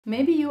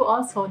Maybe you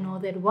also know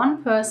that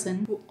one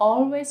person who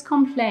always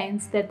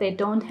complains that they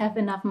don't have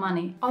enough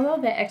money, although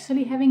they're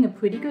actually having a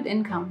pretty good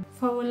income.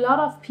 For a lot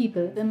of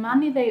people, the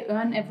money they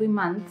earn every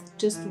month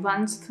just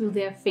runs through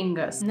their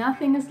fingers.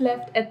 Nothing is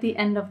left at the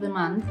end of the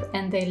month,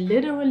 and they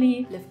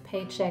literally live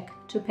paycheck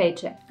to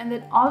paycheck. And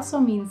that also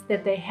means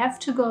that they have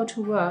to go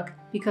to work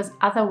because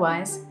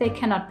otherwise they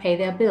cannot pay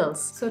their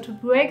bills. So to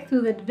break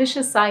through that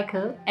vicious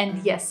cycle,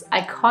 and yes,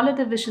 I call it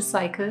a vicious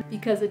cycle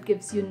because it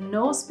gives you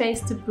no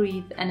space to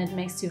breathe and it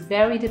makes you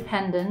very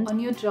dependent on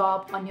your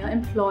job, on your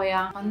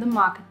employer, on the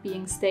market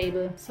being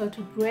stable. So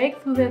to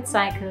break through that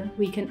cycle,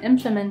 we can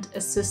implement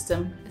a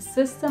system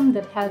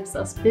that helps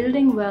us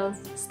building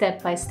wealth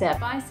step by step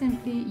by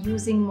simply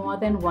using more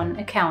than one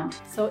account.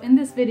 So in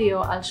this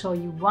video, I'll show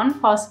you one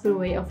possible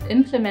way of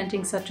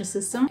implementing such a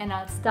system, and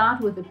I'll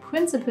start with a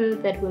principle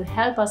that will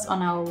help us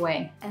on our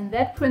way. And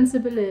that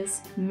principle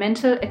is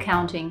mental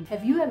accounting.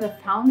 Have you ever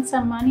found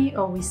some money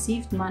or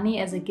received money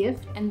as a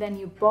gift and then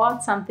you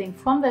bought something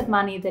from that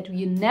money that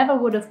you never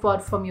would have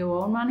bought from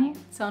your own money?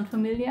 Sound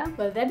familiar?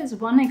 Well, that is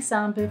one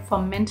example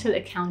for mental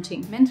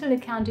accounting. Mental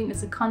accounting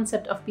is a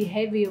concept of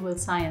behavioral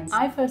science.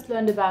 I first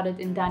learned about it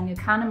in Daniel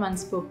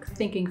Kahneman's book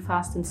Thinking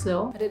Fast and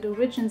Slow, but it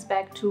originates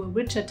back to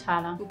Richard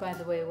Thaler, who by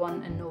the way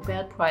won a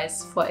Nobel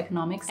Prize for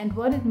economics. And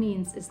what it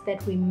means is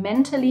that we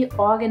mentally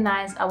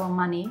organize our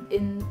money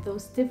in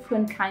those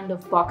different kind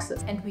of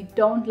boxes, and we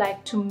don't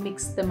like to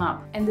mix them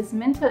up. And this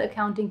mental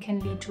accounting can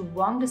lead to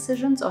wrong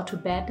decisions or to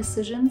bad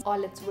decisions, or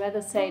let's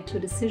rather say to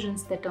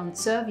decisions that don't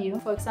serve you.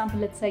 For example,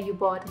 let's say you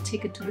bought a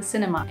ticket to the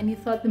cinema and you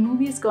thought the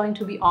movie is going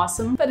to be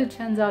awesome, but it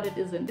turns out it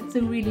isn't. It's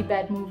a really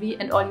bad movie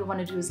and all you want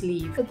to do is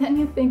leave. But then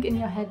you think in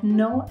your head,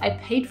 no, I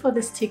paid for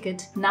this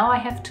ticket, now I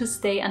have to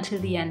stay until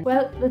the end.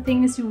 Well, the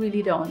thing is you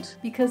really don't,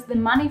 because the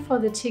money for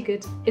the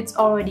ticket, it's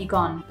already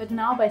gone. But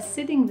now by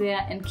sitting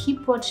there and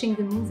keep watching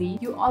the movie,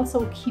 you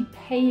also keep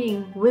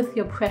paying with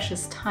your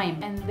precious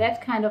time. And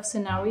that kind of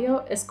scenario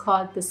is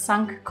called the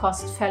sunk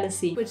cost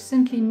fallacy, which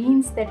simply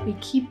means that we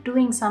keep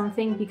doing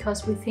something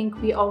because we think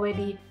we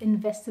already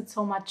invested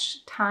so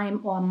much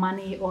time or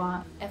money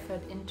or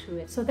effort into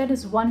it. So that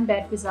is one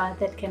bad result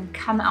that can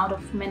come out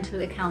of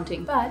mental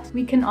accounting. But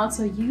we can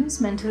also use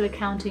mental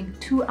accounting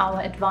to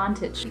our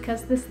advantage,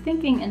 because this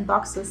thinking in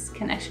boxes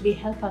can actually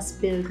help us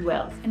build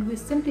wealth. And we're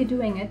simply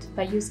doing it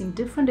by using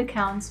different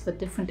accounts for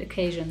different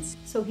occasions.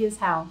 So here's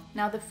how.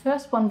 Now the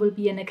first one will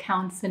be an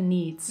account for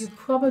needs. You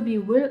probably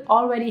will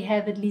already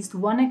have at least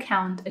one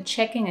account, a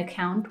checking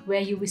account,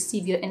 where you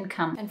receive your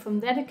income. And from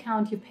that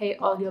account you pay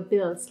all your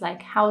bills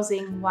like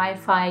housing,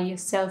 Wi-Fi, your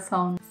cell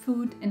phone,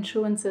 food,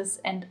 insurances,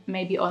 and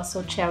maybe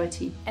also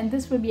charity. And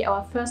this will be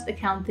our first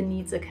account, the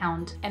needs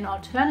account. An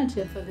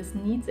alternative for this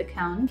needs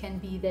account can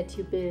be that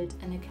you build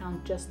an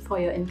account just for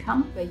your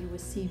income, where you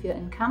receive your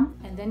income,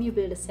 and then you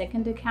build a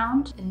second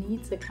account, a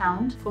needs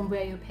account, from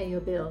where you pay your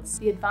bills.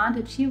 The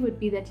advantage here would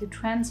be that you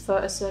transfer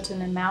a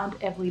certain amount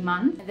every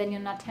month, and then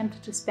you're not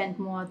tempted to spend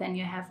more than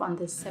you have on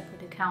this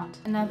separate account.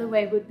 Another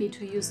way would be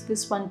to use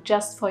this one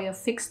just for your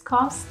fixed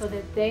costs, so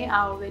that they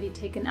are already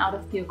taken out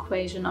of the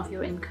equation of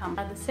your income.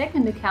 Now the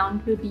second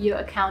account will be your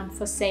account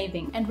for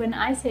saving. And when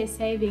I say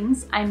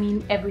savings, I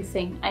mean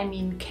everything. I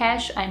mean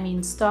cash, I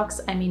mean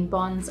stocks, I mean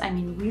bonds, I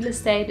mean real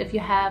estate if you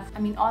have, I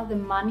mean all the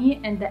money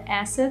and the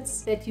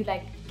assets that you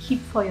keep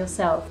for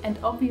yourself. And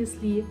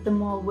obviously the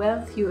more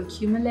wealth you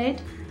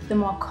accumulate, the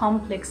more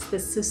complex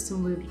this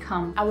system will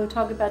become. I will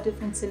talk about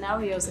different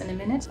scenarios in a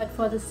minute, but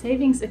for the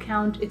savings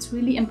account, it's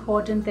really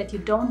important that you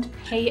don't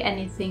pay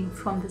anything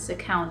from this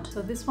account.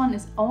 So this one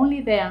is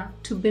only there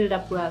to build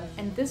up wealth.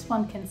 And this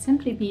one can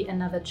simply be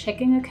another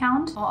checking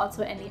account or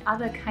also any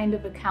other kind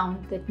of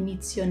account that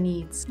meets your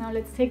needs. Now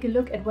let's take a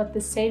look at what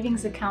the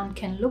savings account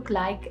can look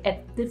like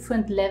at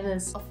different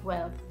levels of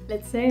wealth.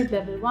 Let's say at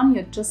level 1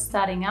 you're just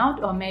starting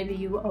out, or maybe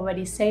you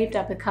already saved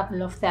up a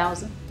couple of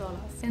 $1,000.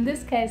 In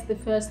this case, the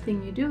first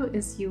thing you do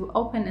is you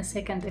open a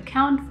second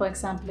account, for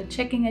example a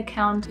checking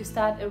account. You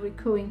start a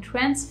recurring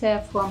transfer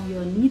from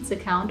your needs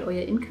account or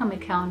your income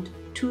account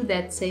to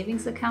that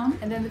savings account.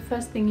 And then the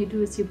first thing you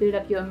do is you build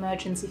up your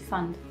emergency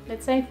fund.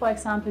 Let's say, for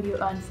example, you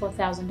earn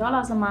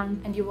 $4,000 a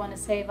month and you want to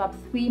save up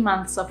 3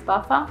 months of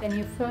buffer. Then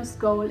your first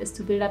goal is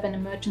to build up an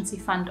emergency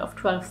fund of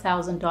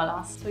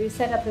 $12,000. So you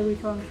set up the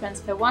recurring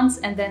transfer once,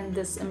 and then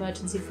this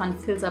emergency fund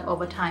fills up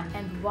over time.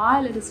 And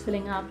while it is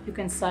filling up, you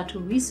can start to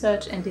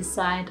research and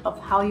decide of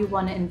how you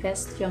want to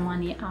invest your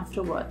money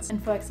afterwards.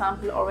 And for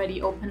example,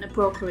 already open a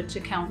brokerage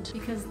account,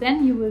 because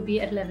then you will be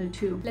at level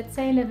 2. Let's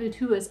say level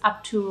 2 is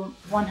up to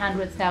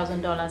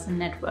 $100,000 in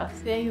net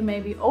worth. There you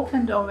maybe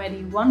opened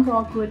already one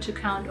brokerage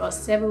account or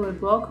several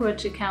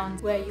brokerage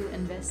accounts where you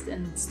invest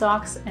in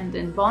stocks and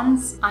in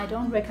bonds. I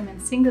don't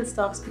recommend single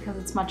stocks because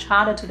it's much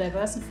harder to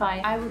diversify.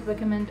 I would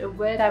recommend a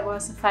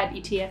well-diversified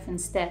ETF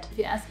instead. If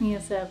you're asking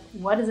yourself,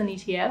 what is an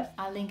ETF?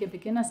 I'll link a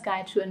beginner's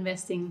guide to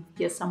investing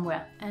here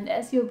somewhere. And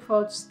as you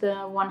approach the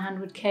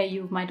 100K,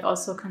 you might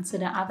also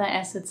consider other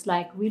assets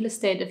like real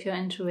estate if you're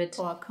into it,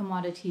 or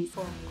commodities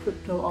or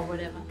crypto or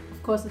whatever.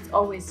 Of course, it's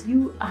always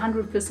you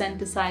 100%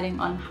 deciding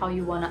on how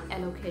you want to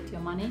allocate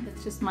your money.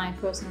 That's just my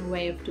personal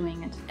way of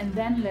doing it. And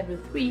then level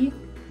 3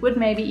 would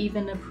maybe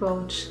even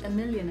approach $1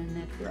 million in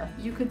net worth.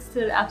 You could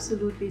still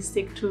absolutely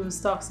stick to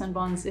stocks and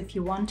bonds if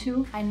you want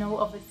to. I know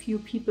of a few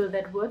people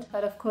that would,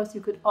 but of course you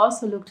could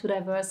also look to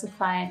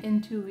diversify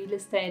into real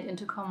estate,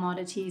 into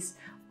commodities,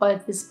 or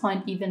at this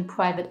point even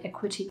private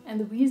equity. And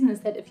the reason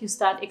is that if you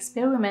start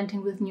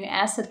experimenting with new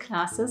asset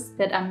classes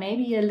that are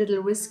maybe a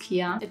little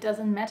riskier, it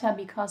doesn't matter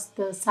because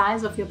the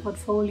size of your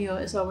portfolio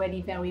is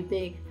already very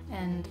big.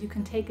 And you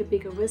can take a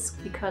bigger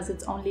risk because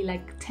it's only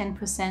like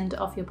 10%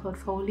 of your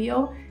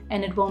portfolio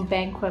and it won't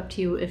bankrupt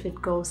you if it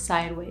goes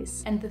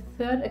sideways. And the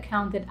third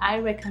account that I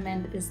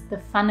recommend is the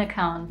fun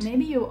account.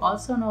 Maybe you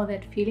also know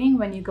that feeling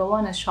when you go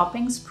on a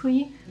shopping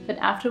spree, but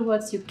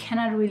afterwards you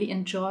cannot really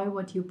enjoy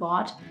what you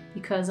bought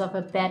because of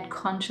a bad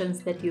conscience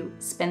that you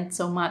spent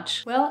so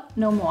much. Well,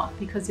 no more,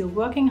 because you're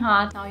working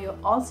hard. Now you're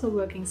also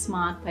working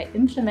smart by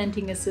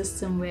implementing a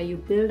system where you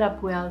build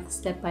up wealth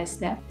step by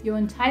step. You're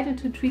entitled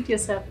to treat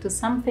yourself to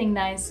something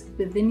nice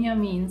within your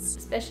means,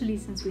 especially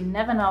since we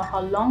never know how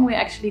long we're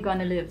actually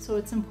gonna live. So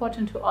it's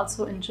important to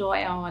also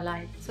enjoy our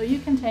life. So you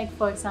can take,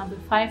 for example,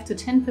 5 to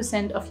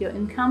 10% of your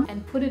income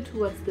and put it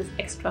towards this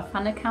extra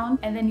fun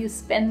account, and then you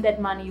spend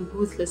that money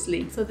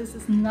ruthlessly. So this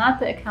is not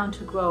the account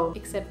to grow,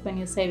 except when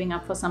you're saving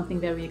up for something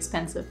very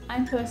expensive.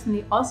 I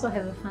personally also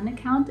have a fun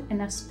account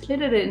and I've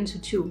split it into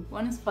two.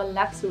 One is for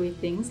luxury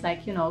things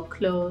like, you know,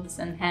 clothes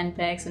and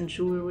handbags and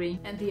jewelry,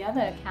 and the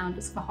other account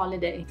is for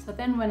holiday. So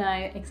then when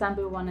I,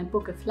 example, want to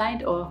book a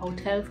flight or a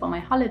hotel for my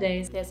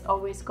holidays, there's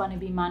always going to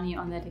be money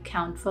on that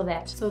account for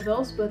that. So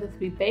those were the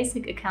 3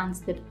 basic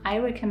accounts that I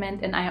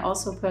recommend and I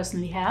also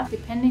personally have.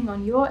 Depending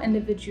on your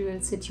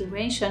individual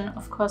situation,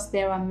 of course,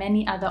 there are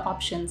many other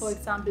options. For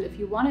example, if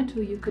you wanted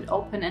to, you could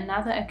open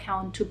another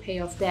account to pay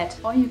off debt,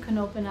 or you can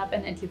open up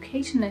an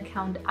education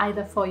account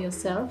either for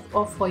yourself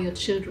or for your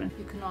children.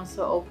 You can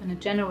also open a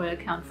general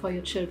account for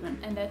your children.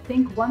 And I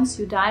think once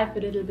you dive a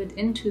little bit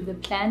into the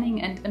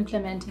planning and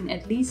implementing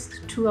at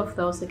least 2 of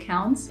those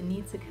accounts, the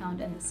needs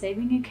account and the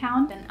saving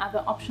account, then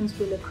other options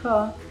will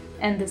occur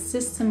and the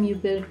system you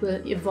build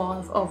will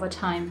evolve over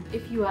time.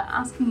 If you are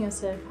asking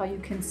yourself how you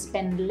can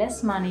spend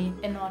less money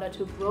in order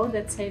to grow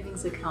that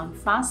savings account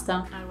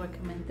faster, I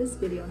recommend this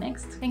video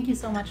next. Thank you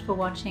so much for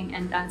watching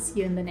and I'll see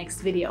you in the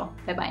next video.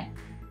 Bye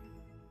bye.